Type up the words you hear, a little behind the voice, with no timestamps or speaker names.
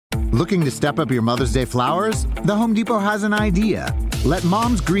Looking to step up your Mother's Day flowers? The Home Depot has an idea. Let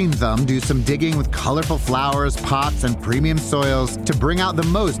Mom's Green Thumb do some digging with colorful flowers, pots, and premium soils to bring out the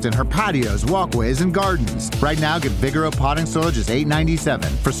most in her patios, walkways, and gardens. Right now, get Vigoro potting soil just $8.97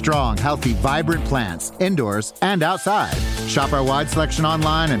 for strong, healthy, vibrant plants, indoors and outside. Shop our wide selection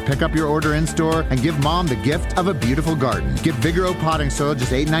online and pick up your order in-store and give Mom the gift of a beautiful garden. Get Vigoro potting soil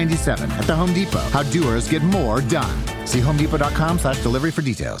just $8.97 at the Home Depot. How doers get more done. See homedepot.com/delivery for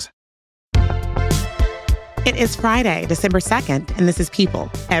details. It is Friday, December 2nd, and this is People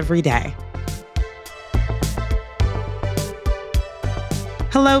Every Day.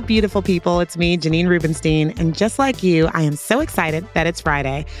 Hello, beautiful people. It's me, Janine Rubenstein. And just like you, I am so excited that it's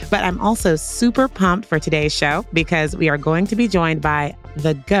Friday, but I'm also super pumped for today's show because we are going to be joined by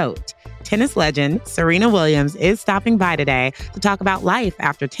the GOAT. Tennis legend Serena Williams is stopping by today to talk about life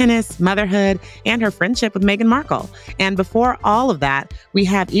after tennis, motherhood, and her friendship with Meghan Markle. And before all of that, we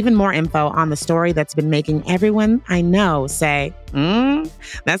have even more info on the story that's been making everyone I know say,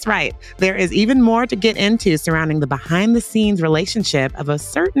 that's right. There is even more to get into surrounding the behind-the-scenes relationship of a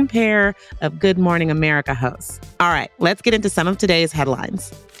certain pair of Good Morning America hosts. All right, let's get into some of today's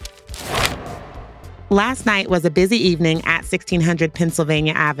headlines. Last night was a busy evening at 1600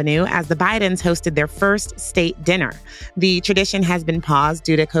 Pennsylvania Avenue as the Bidens hosted their first state dinner. The tradition has been paused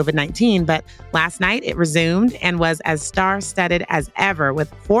due to COVID-19, but last night it resumed and was as star-studded as ever with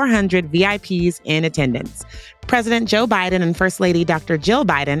 400 VIPs in attendance. President Joe Biden and First Lady Dr. Jill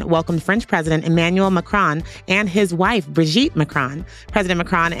Biden welcomed French President Emmanuel Macron and his wife, Brigitte Macron. President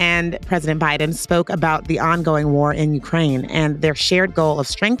Macron and President Biden spoke about the ongoing war in Ukraine and their shared goal of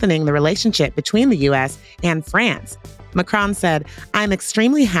strengthening the relationship between the U.S. and France. Macron said, "I'm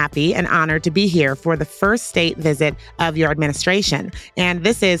extremely happy and honored to be here for the first state visit of your administration. And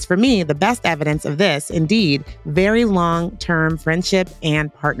this is, for me, the best evidence of this, indeed, very long-term friendship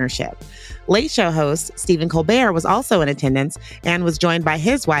and partnership." Late Show host Stephen Colbert was also in attendance and was joined by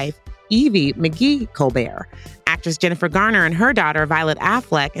his wife, Evie McGee Colbert. Actress Jennifer Garner and her daughter, Violet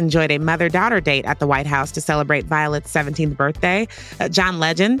Affleck, enjoyed a mother-daughter date at the White House to celebrate Violet's 17th birthday. John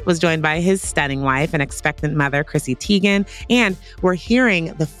Legend was joined by his stunning wife and expectant mother, Chrissy Teigen. And we're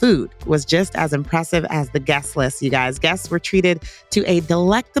hearing the food was just as impressive as the guest list, you guys. Guests were treated to a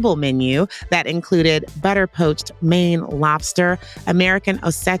delectable menu that included butter-poached Maine lobster, American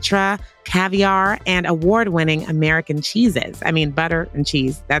Osetra, caviar, and award-winning American cheeses. I mean, butter and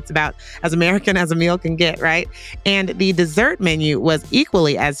cheese. That's about as American as a meal can get, right? And the dessert menu was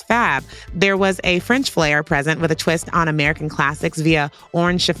equally as fab. There was a French flair present with a twist on American classics via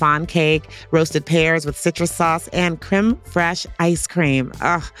orange chiffon cake, roasted pears with citrus sauce, and creme fraiche ice cream.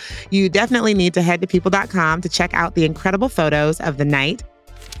 Ugh. You definitely need to head to people.com to check out the incredible photos of the night.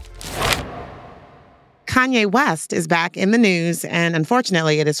 Kanye West is back in the news, and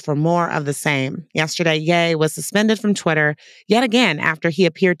unfortunately, it is for more of the same. Yesterday, Ye was suspended from Twitter yet again after he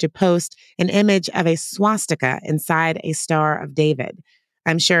appeared to post an image of a swastika inside a Star of David.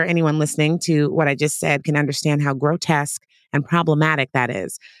 I'm sure anyone listening to what I just said can understand how grotesque and problematic that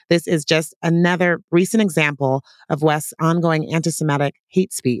is. This is just another recent example of West's ongoing anti-Semitic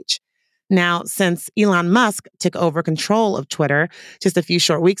hate speech. Now, since Elon Musk took over control of Twitter just a few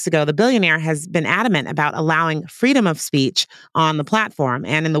short weeks ago, the billionaire has been adamant about allowing freedom of speech on the platform.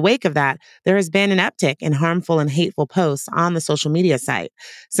 And in the wake of that, there has been an uptick in harmful and hateful posts on the social media site.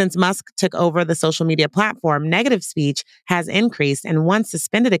 Since Musk took over the social media platform, negative speech has increased and once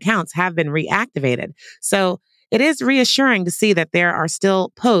suspended accounts have been reactivated. So it is reassuring to see that there are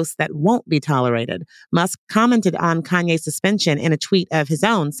still posts that won't be tolerated. Musk commented on Kanye's suspension in a tweet of his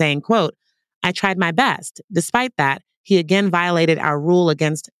own, saying, quote, "I tried my best. Despite that, he again violated our rule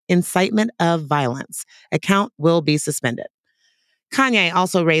against incitement of violence. Account will be suspended." Kanye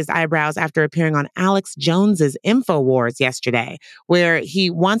also raised eyebrows after appearing on Alex Jones's InfoWars yesterday, where he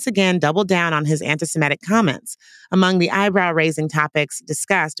once again doubled down on his anti-Semitic comments. Among the eyebrow-raising topics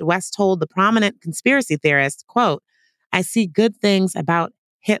discussed, West told the prominent conspiracy theorist, quote, "I see good things about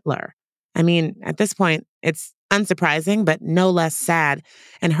Hitler." I mean, at this point, it's unsurprising, but no less sad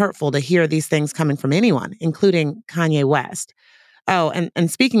and hurtful to hear these things coming from anyone, including Kanye West. Oh,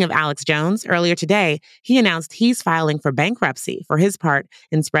 and speaking of Alex Jones, earlier today, he announced he's filing for bankruptcy for his part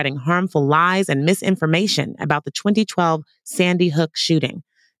in spreading harmful lies and misinformation about the 2012 Sandy Hook shooting.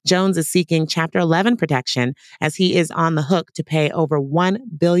 Jones is seeking Chapter 11 protection as he is on the hook to pay over $1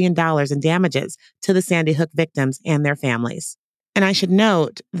 billion in damages to the Sandy Hook victims and their families. And I should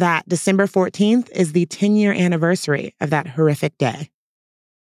note that December 14th is the 10-year anniversary of that horrific day.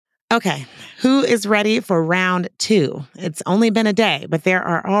 Okay, who is ready for round two? It's only been a day, but there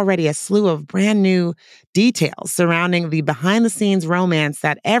are already a slew of brand new details surrounding the behind the scenes romance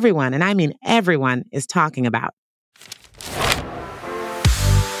that everyone, and I mean everyone, is talking about.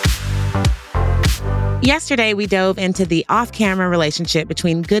 Yesterday, we dove into the off-camera relationship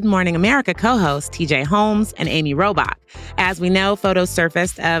between Good Morning America co-hosts TJ Holmes and Amy Robach. As we know, photos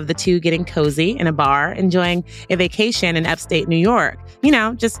surfaced of the two getting cozy in a bar, enjoying a vacation in upstate New York. You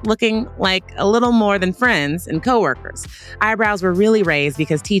know, just looking like a little more than friends and coworkers. Eyebrows were really raised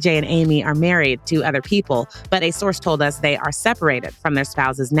because TJ and Amy are married to other people, but a source told us they are separated from their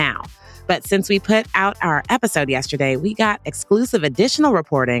spouses now. But since we put out our episode yesterday, we got exclusive additional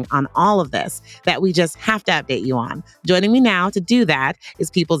reporting on all of this that we just have to update you on. Joining me now to do that is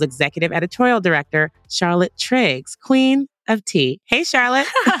People's Executive Editorial Director, Charlotte Triggs, Queen of Tea. Hey, Charlotte.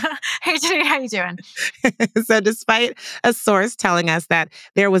 Hey, Jenny, how you doing? So despite a source telling us that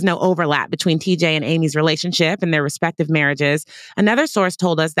there was no overlap between TJ and Amy's relationship and their respective marriages, another source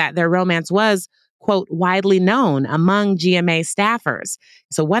told us that their romance was, quote, widely known among GMA staffers.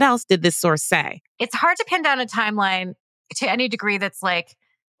 So what else did this source say? It's hard to pin down a timeline to any degree that's like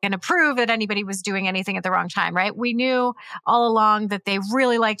going to prove that anybody was doing anything at the wrong time, right? We knew all along that they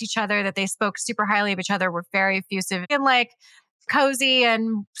really liked each other, that they spoke super highly of each other, were very effusive and like cozy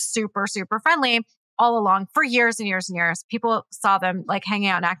and super, super friendly all along for years and years and years. People saw them like hanging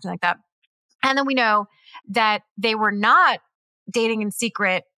out and acting like that. And then we know that they were not dating in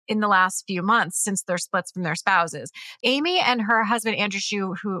secret in the last few months since their splits from their spouses. Amy and her husband, Andrew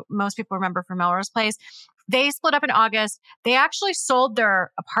Shue, who most people remember from Melrose Place, they split up in August. They actually sold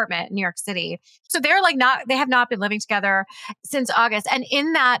their apartment in New York City. So they have not been living together since August. And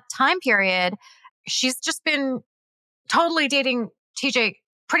in that time period, she's just been totally dating TJ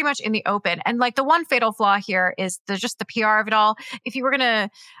pretty much in the open. And like the one fatal flaw here is just the PR of it all. If you were going to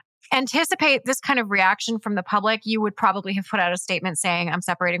anticipate this kind of reaction from the public, you would probably have put out a statement saying, I'm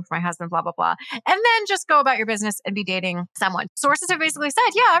separating from my husband, blah, blah, blah. And then just go about your business and be dating someone. Sources have basically said,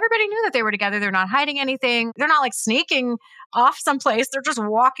 yeah, everybody knew that they were together. They're not hiding anything. They're not like sneaking off someplace. They're just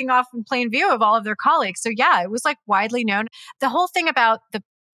walking off in plain view of all of their colleagues. So yeah, it was like widely known. The whole thing about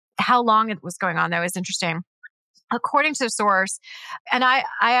how long it was going on though is interesting. According to the source, and I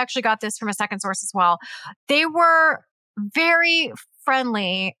actually got this from a second source as well, they were very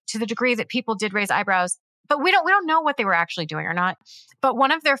friendly to the degree that people did raise eyebrows, but we don't know what they were actually doing or not. But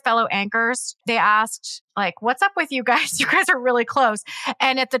one of their fellow anchors, they asked like, what's up with you guys? You guys are really close.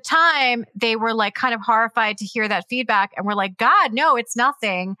 And at the time they were like kind of horrified to hear that feedback and were like, God, no, it's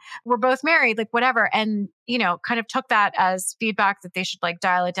nothing. We're both married, like whatever. And, you know, kind of took that as feedback that they should like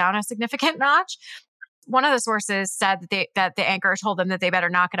dial it down a significant notch. One of the sources said that the anchor told them that they better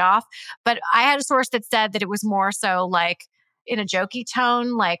knock it off. But I had a source that said that it was more so like in a jokey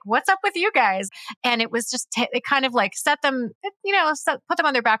tone, like, what's up with you guys? And it was just, it kind of like set them, you know, put them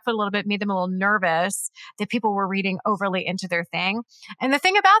on their back foot a little bit, made them a little nervous that people were reading overly into their thing. And the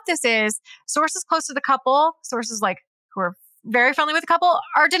thing about this is sources close to the couple, sources like who are very friendly with the couple,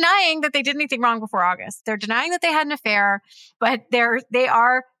 are denying that they did anything wrong before August. They're denying that they had an affair, but they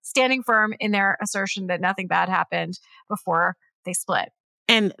are standing firm in their assertion that nothing bad happened before they split.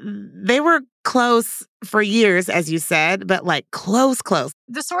 And they were close for years, as you said, but like close.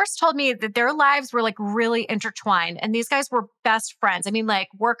 The source told me that their lives were like really intertwined and these guys were best friends. I mean, like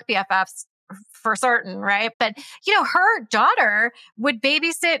work BFFs for certain, right? But, you know, her daughter would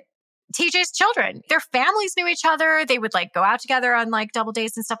babysit TJ's children. Their families knew each other. They would like go out together on like double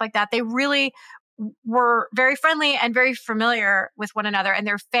dates and stuff like that. They really were very friendly and very familiar with one another, and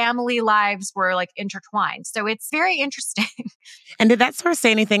their family lives were like intertwined. So it's very interesting. And did that source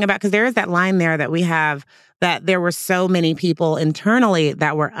say anything about, because there is that line there that we have, that there were so many people internally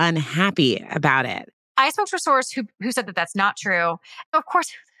that were unhappy about it? I spoke to a source who said that that's not true. Of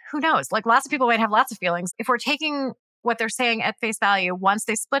course, who knows? Like lots of people might have lots of feelings. If we're taking what they're saying at face value, once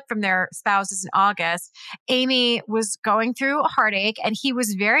they split from their spouses in August, Amy was going through a heartache and he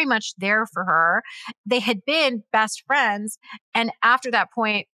was very much there for her. They had been best friends. And after that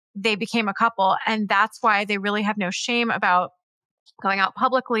point, they became a couple. And that's why they really have no shame about going out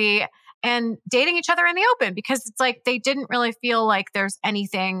publicly and dating each other in the open, because it's like they didn't really feel like there's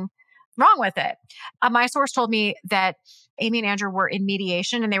anything wrong with it. My source told me that Amy and Andrew were in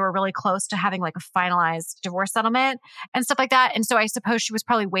mediation and they were really close to having like a finalized divorce settlement and stuff like that. And so I suppose she was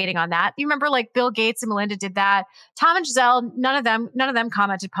probably waiting on that. You remember like Bill Gates and Melinda did that. Tom and Giselle, none of them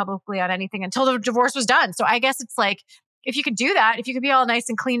commented publicly on anything until the divorce was done. So I guess it's like, if you could do that, if you could be all nice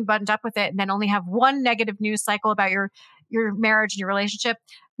and clean, buttoned up with it, and then only have one negative news cycle about your marriage and your relationship,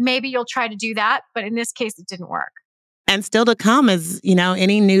 maybe you'll try to do that. But in this case, it didn't work. And still to come is,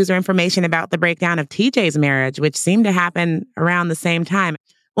 any news or information about the breakdown of TJ's marriage, which seemed to happen around the same time.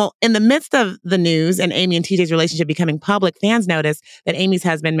 Well, in the midst of the news and Amy and TJ's relationship becoming public, fans noticed that Amy's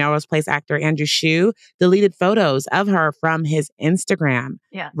husband, Melrose Place actor Andrew Shue, deleted photos of her from his Instagram.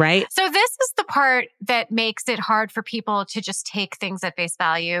 Yeah. Right? So this is the part that makes it hard for people to just take things at face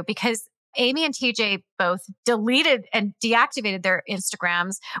value, because Amy and TJ both deleted and deactivated their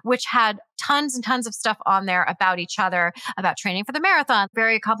Instagrams, which had tons and tons of stuff on there about each other, about training for the marathon,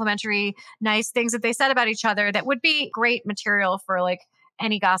 very complimentary, nice things that they said about each other that would be great material for like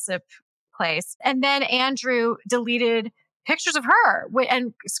any gossip place. And then Andrew deleted pictures of her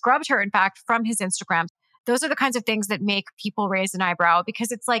and scrubbed her, in fact, from his Instagram. Those are the kinds of things that make people raise an eyebrow,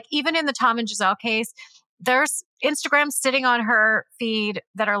 because it's like, even in the Tom and Giselle case, there's Instagrams sitting on her feed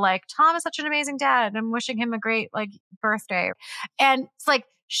that are like, Tom is such an amazing dad, and I'm wishing him a great birthday. And it's like,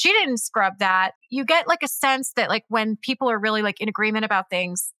 she didn't scrub that. You get a sense that when people are really in agreement about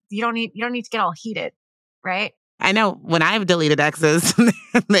things, you don't need to get all heated, right? I know when I've deleted exes,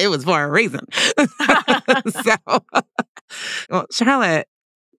 it was for a reason. Well, Charlotte,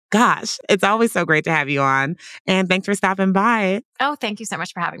 gosh, it's always so great to have you on. And thanks for stopping by. Oh, thank you so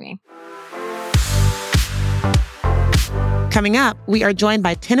much for having me. Coming up, we are joined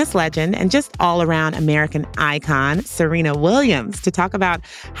by tennis legend and just all-around American icon, Serena Williams, to talk about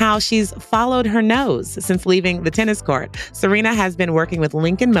how she's followed her nose since leaving the tennis court. Serena has been working with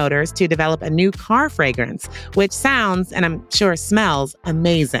Lincoln Motors to develop a new car fragrance, which sounds, and I'm sure smells,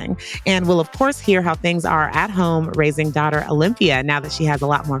 amazing. And we'll, of course, hear how things are at home raising daughter Olympia now that she has a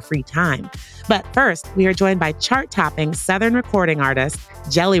lot more free time. But first, we are joined by chart-topping Southern recording artist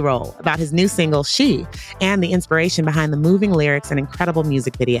Jelly Roll about his new single, She, and the inspiration behind the moving lyrics and incredible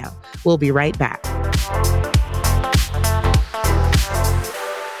music video. We'll be right back.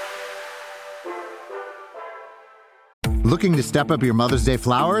 Looking to step up your Mother's Day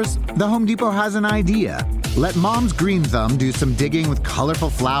flowers? The Home Depot has an idea. Let Mom's Green Thumb do some digging with colorful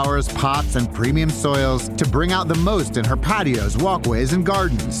flowers, pots, and premium soils to bring out the most in her patios, walkways, and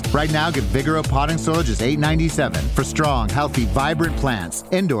gardens. Right now, get Vigoro potting soil just $8.97 for strong, healthy, vibrant plants,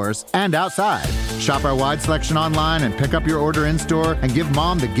 indoors and outside. Shop our wide selection online and pick up your order in-store and give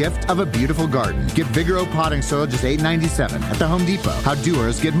Mom the gift of a beautiful garden. Get Vigoro potting soil just $8.97 at the Home Depot. How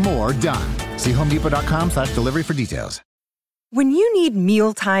doers get more done. See homedepot.com/delivery for details. When you need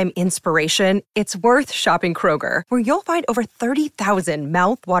mealtime inspiration, it's worth shopping Kroger, where you'll find over 30,000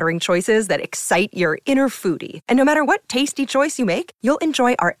 mouth-watering choices that excite your inner foodie. And no matter what tasty choice you make, you'll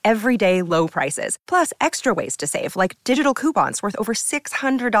enjoy our everyday low prices, plus extra ways to save, like digital coupons worth over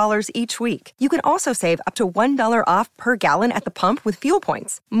 $600 each week. You can also save up to $1 off per gallon at the pump with fuel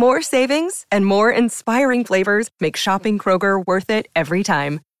points. More savings and more inspiring flavors make shopping Kroger worth it every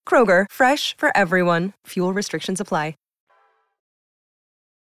time. Kroger, fresh for everyone. Fuel restrictions apply.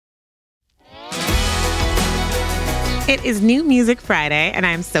 It is New Music Friday, and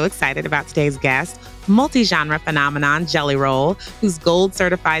I'm so excited about today's guest, multi-genre phenomenon Jelly Roll, whose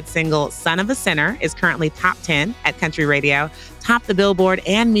gold-certified single, Son of a Sinner, is currently top 10 at country radio, topped the Billboard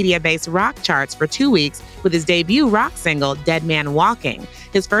and media-based rock charts for 2 weeks with his debut rock single, Dead Man Walking,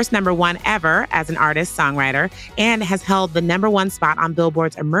 his first #1 ever as an artist-songwriter, and has held the #1 spot on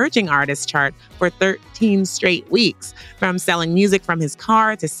Billboard's Emerging Artists chart for 13 straight weeks. From selling music from his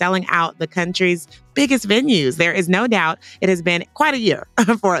car to selling out the country's biggest venues, there is no doubt it has been quite a year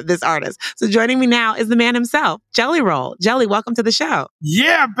for this artist. So joining me now is the man himself, Jelly Roll. Jelly, welcome to the show.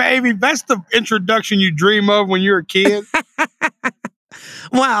 Yeah, baby. That's the introduction you dream of when you're a kid.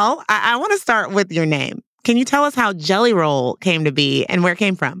 Well, I want to start with your name. Can you tell us how Jelly Roll came to be and where it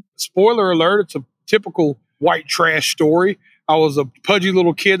came from? Spoiler alert, it's a typical white trash story. I was a pudgy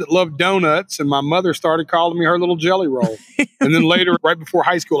little kid that loved donuts, and my mother started calling me her little Jelly Roll. And then later, right before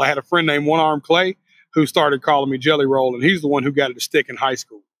high school, I had a friend named One Arm Clay who started calling me Jelly Roll, and he's the one who got it to stick in high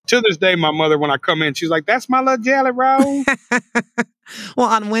school. To this day, my mother, when I come in, she's like, "That's my little Jelly Roll." Well,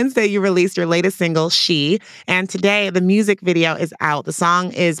 on Wednesday, you released your latest single, She, and today the music video is out. The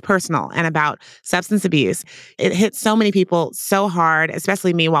song is personal and about substance abuse. It hit so many people so hard,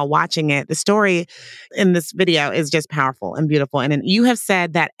 especially me while watching it. The story in this video is just powerful and beautiful. And you have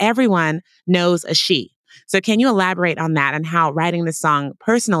said that everyone knows a she. So can you elaborate on that and how writing this song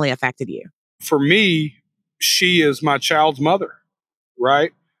personally affected you? For me, she is my child's mother,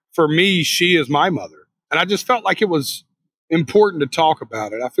 right? For me, she is my mother. And I just felt like it was important to talk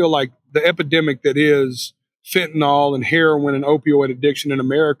about it. I feel like the epidemic that is fentanyl and heroin and opioid addiction in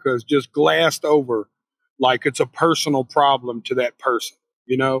America is just glassed over like it's a personal problem to that person.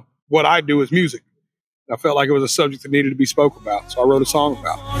 You know, what I do is music. I felt like it was a subject that needed to be spoke about. So I wrote a song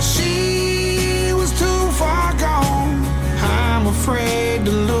about it. She was too far gone. afraid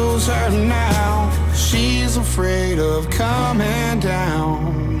to lose her now. She's afraid of coming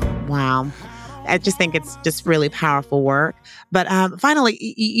down. Wow. I just think it's just really powerful work. But finally,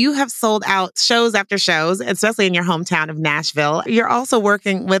 you have sold out shows after shows, especially in your hometown of Nashville. You're also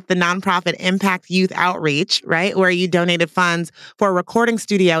working with the nonprofit Impact Youth Outreach, right? Where you donated funds for a recording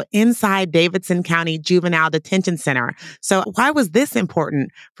studio inside Davidson County Juvenile Detention Center. So why was this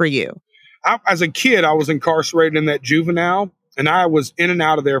important for you? As a kid, I was incarcerated in that juvenile, and I was in and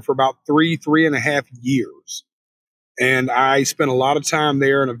out of there for about 3.5 years. And I spent a lot of time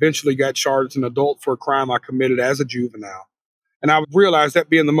there and eventually got charged as an adult for a crime I committed as a juvenile. And I realized that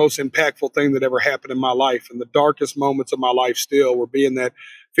being the most impactful thing that ever happened in my life. And the darkest moments of my life still were being that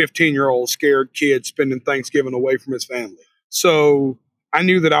 15-year-old scared kid spending Thanksgiving away from his family. So I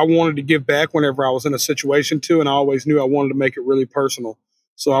knew that I wanted to give back whenever I was in a situation too. And I always knew I wanted to make it really personal.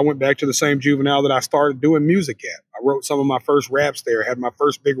 So I went back to the same juvenile that I started doing music at. I wrote some of my first raps there, had my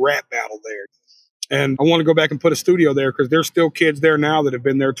first big rap battle there. And I want to go back and put a studio there because there's still kids there now that have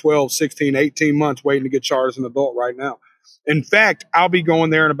been there 12, 16, 18 months waiting to get charged as an adult right now. In fact, I'll be going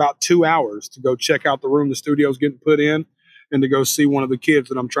there in about 2 hours to go check out the room the studio's getting put in and to go see one of the kids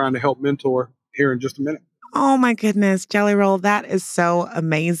that I'm trying to help mentor here in just a minute. Oh my goodness, Jelly Roll, that is so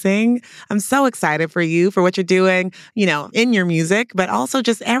amazing. I'm so excited for you, for what you're doing, in your music, but also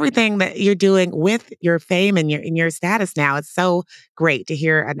just everything that you're doing with your fame and your status now. It's so great to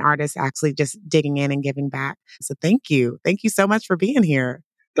hear an artist actually just digging in and giving back. So thank you. Thank you so much for being here.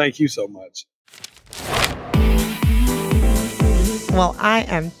 Thank you so much. Well, I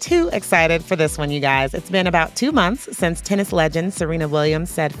am too excited for this one, you guys. It's been about 2 months since tennis legend Serena Williams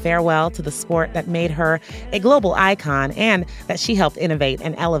said farewell to the sport that made her a global icon and that she helped innovate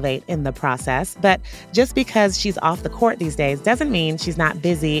and elevate in the process. But just because she's off the court these days doesn't mean she's not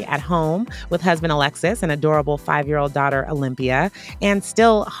busy at home with husband Alexis and adorable 5-year-old daughter Olympia, and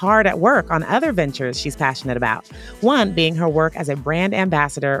still hard at work on other ventures she's passionate about. One being her work as a brand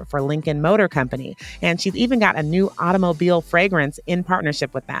ambassador for Lincoln Motor Company. And she's even got a new automobile fragrance in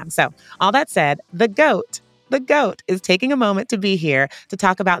partnership with them. So all that said, the GOAT is taking a moment to be here to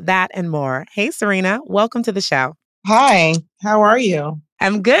talk about that and more. Hey, Serena, welcome to the show. Hi, how are you?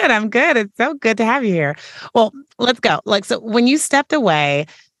 I'm good. It's so good to have you here. Well, let's go. So when you stepped away,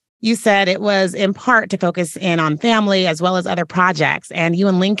 you said it was in part to focus in on family as well as other projects. And you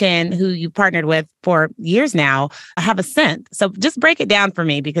and Lincoln, who you partnered with for years now, have a scent. So just break it down for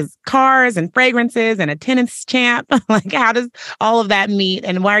me, because cars and fragrances and a tennis champ, how does all of that meet?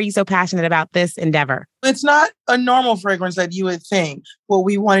 And why are you so passionate about this endeavor? It's not a normal fragrance that you would think. What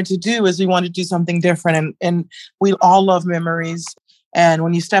we wanted to do is we wanted to do something different. And we all love memories. And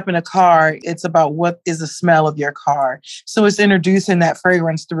when you step in a car, it's about what is the smell of your car. So it's introducing that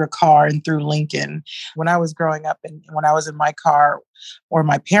fragrance through a car and through Lincoln. When I was growing up and when I was in my car, or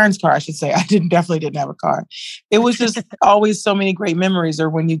my parents' car, I should say, I definitely didn't have a car. It was just always so many great memories. Or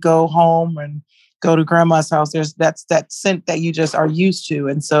when you go home and go to grandma's house, that's that scent that you just are used to.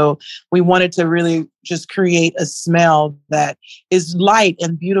 And so we wanted to really just create a smell that is light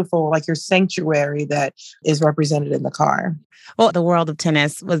and beautiful, like your sanctuary that is represented in the car. Well, the world of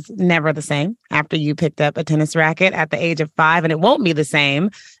tennis was never the same after you picked up a tennis racket at the age of 5, and it won't be the same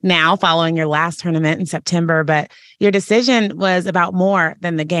now following your last tournament in September. But your decision was about more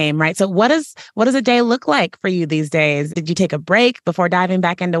than the game, right? So what does a day look like for you these days? Did you take a break before diving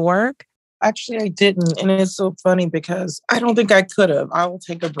back into work? Actually, I didn't. And it's so funny because I don't think I could have. I will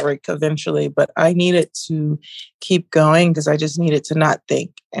take a break eventually, but I needed to keep going because I just needed to not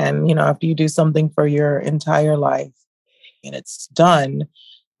think. And, after you do something for your entire life and it's done,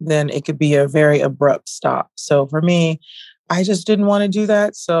 then it could be a very abrupt stop. So for me, I just didn't want to do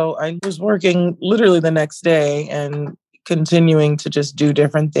that. So I was working literally the next day and continuing to just do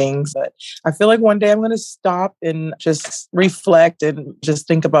different things. But I feel like one day I'm going to stop and just reflect and just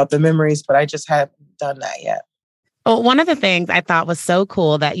think about the memories, but I just haven't done that yet. Well, one of the things I thought was so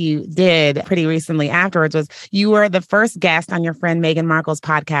cool that you did pretty recently afterwards was you were the first guest on your friend Meghan Markle's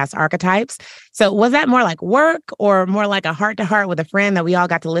podcast, Archetypes. So was that more like work or more like a heart-to-heart with a friend that we all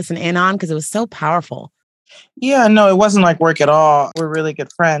got to listen in on? Because it was so powerful. Yeah, no, it wasn't like work at all. We're really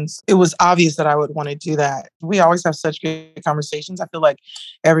good friends. It was obvious that I would want to do that. We always have such good conversations. I feel like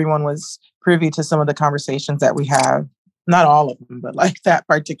everyone was privy to some of the conversations that we have. Not all of them, but like that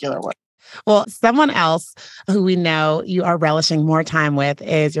particular one. Well, someone else who we know you are relishing more time with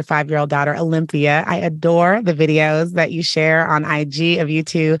is your 5-year-old daughter, Olympia. I adore the videos that you share on IG of you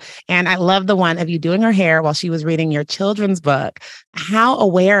two. And I love the one of you doing her hair while she was reading your children's book. How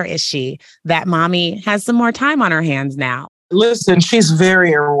aware is she that mommy has some more time on her hands now? Listen, she's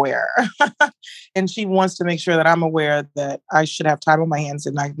very aware. And she wants to make sure that I'm aware that I should have time on my hands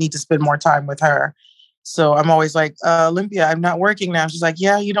and I need to spend more time with her. So I'm always like, Olympia, I'm not working now. She's like,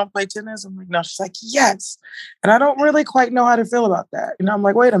 yeah, you don't play tennis? I'm like, no. She's like, yes. And I don't really quite know how to feel about that. I'm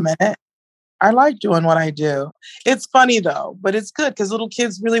like, wait a minute. I like doing what I do. It's funny though, but it's good because little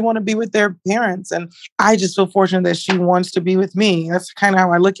kids really want to be with their parents. And I just feel fortunate that she wants to be with me. That's kind of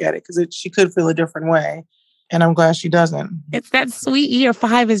how I look at it, because she could feel a different way. And I'm glad she doesn't. It's that sweet year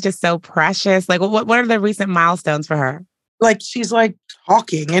 5 is just so precious. Like, what are the recent milestones for her? Like, she's like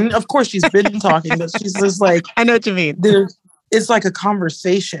talking. And of course she's been talking, but she's just like, I know what you mean. It's like a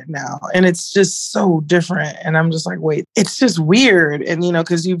conversation now. And it's just so different. And I'm just like, wait, it's just weird. And,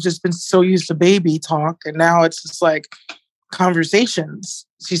 because you've just been so used to baby talk. And now it's just like conversations.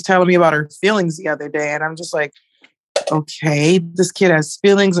 She's telling me about her feelings the other day. And I'm just like, okay, this kid has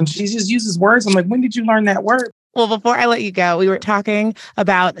feelings and she just uses words. I'm like, when did you learn that word? Well, before I let you go, we were talking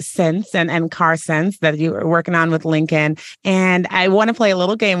about scents and car scents that you were working on with Lincoln. And I want to play a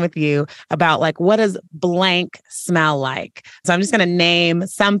little game with you about like, what does blank smell like? So I'm just going to name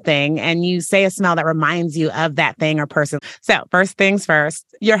something and you say a smell that reminds you of that thing or person. So first things first,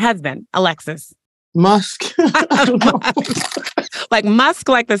 your husband, Alexis. Musk. Like musk,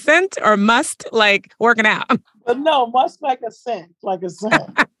 like the scent, or must like working out? But no, musk like a scent,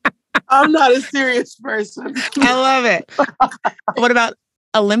 I'm not a serious person. I love it. What about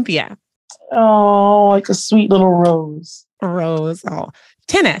Olympia? Oh, like a sweet little rose. Rose. Oh,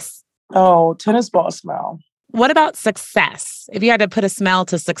 tennis. Oh, tennis ball smell. What about success? If you had to put a smell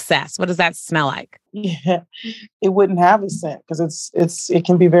to success, what does that smell like? Yeah, it wouldn't have a scent because it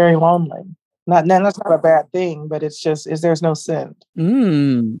can be very lonely. That's not a bad thing, but it's just there's no scent.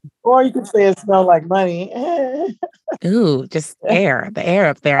 Or you could say it smells like money. Ooh, just air. The air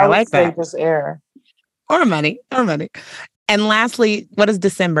up there. I like that. Just air. Or money. And lastly, what does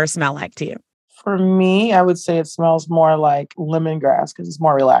December smell like to you? For me, I would say it smells more like lemongrass because it's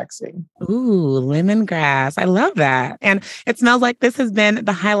more relaxing. Ooh, lemongrass. I love that. And it smells like this has been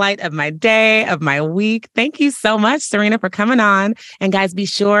the highlight of my day, of my week. Thank you so much, Serena, for coming on. And guys, be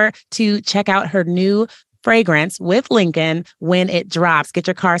sure to check out her new fragrance with Lincoln when it drops. Get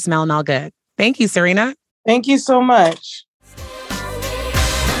your car smelling all good. Thank you, Serena. Thank you so much.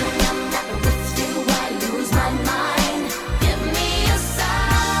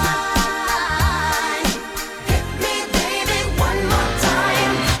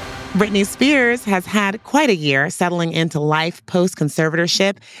 Britney Spears has had quite a year settling into life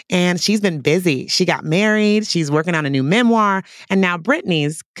post-conservatorship, and she's been busy. She got married, she's working on a new memoir, and now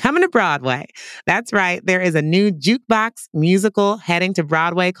Britney's coming to Broadway. That's right, there is a new jukebox musical heading to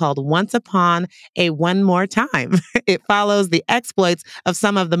Broadway called Once Upon a One More Time. It follows the exploits of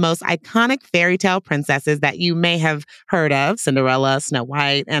some of the most iconic fairy tale princesses that you may have heard of, Cinderella, Snow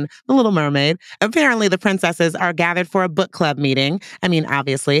White, and The Little Mermaid. Apparently, the princesses are gathered for a book club meeting. I mean,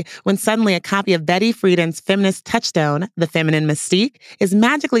 obviously, when suddenly a copy of Betty Friedan's feminist touchstone, The Feminine Mystique, is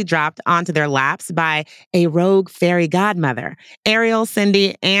magically dropped onto their laps by a rogue fairy godmother. Ariel,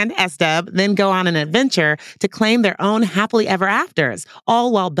 Cindy, and S-Dub then go on an adventure to claim their own happily ever afters,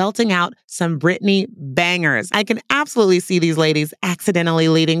 all while belting out some Britney bangers. I can absolutely see these ladies accidentally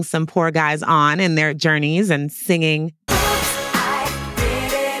leading some poor guys on in their journeys and singing,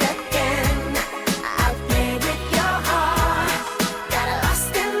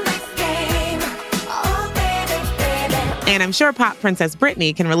 and I'm sure pop princess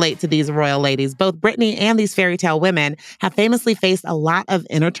Britney can relate to these royal ladies. Both Britney and these fairy tale women have famously faced a lot of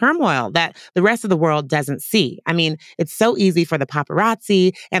inner turmoil that the rest of the world doesn't see. I mean, it's so easy for the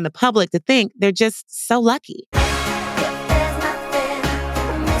paparazzi and the public to think they're just so lucky.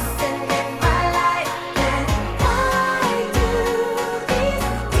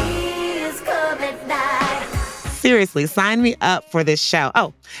 Seriously, sign me up for this show.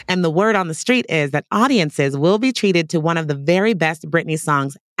 Oh, and the word on the street is that audiences will be treated to one of the very best Britney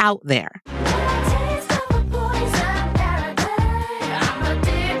songs out there.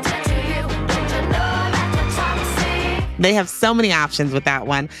 They have so many options with that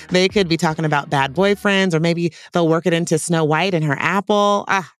one. They could be talking about bad boyfriends, or maybe they'll work it into Snow White and her apple.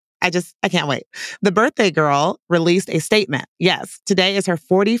 I can't wait. The birthday girl released a statement. Yes, today is her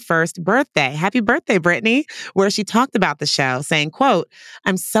 41st birthday. Happy birthday, Britney, where she talked about the show, saying, quote,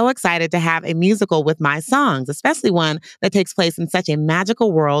 "I'm so excited to have a musical with my songs, especially one that takes place in such a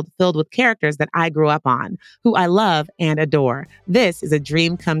magical world filled with characters that I grew up on, who I love and adore. This is a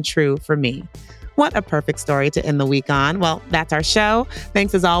dream come true for me." What a perfect story to end the week on. Well, that's our show.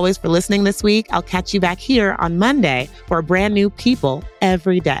 Thanks as always for listening this week. I'll catch you back here on Monday for a brand new People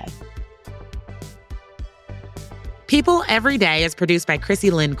Every Day. People Every Day is produced by Chrissy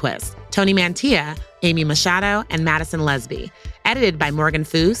Lindquist, Tony Mantilla, Amy Machado, and Madison Lesby. Edited by Morgan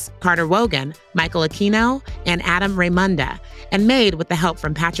Foose, Carter Wogan, Michael Aquino, and Adam Raymunda. And made with the help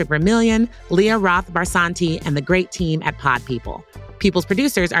from Patrick Vermillion, Leah Roth Barsanti, and the great team at Pod People. People's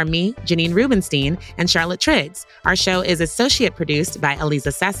producers are me, Janine Rubenstein, and Charlotte Triggs. Our show is associate produced by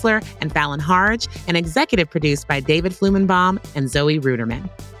Eliza Sessler and Fallon Harge, and executive produced by David Flumenbaum and Zoe Ruderman.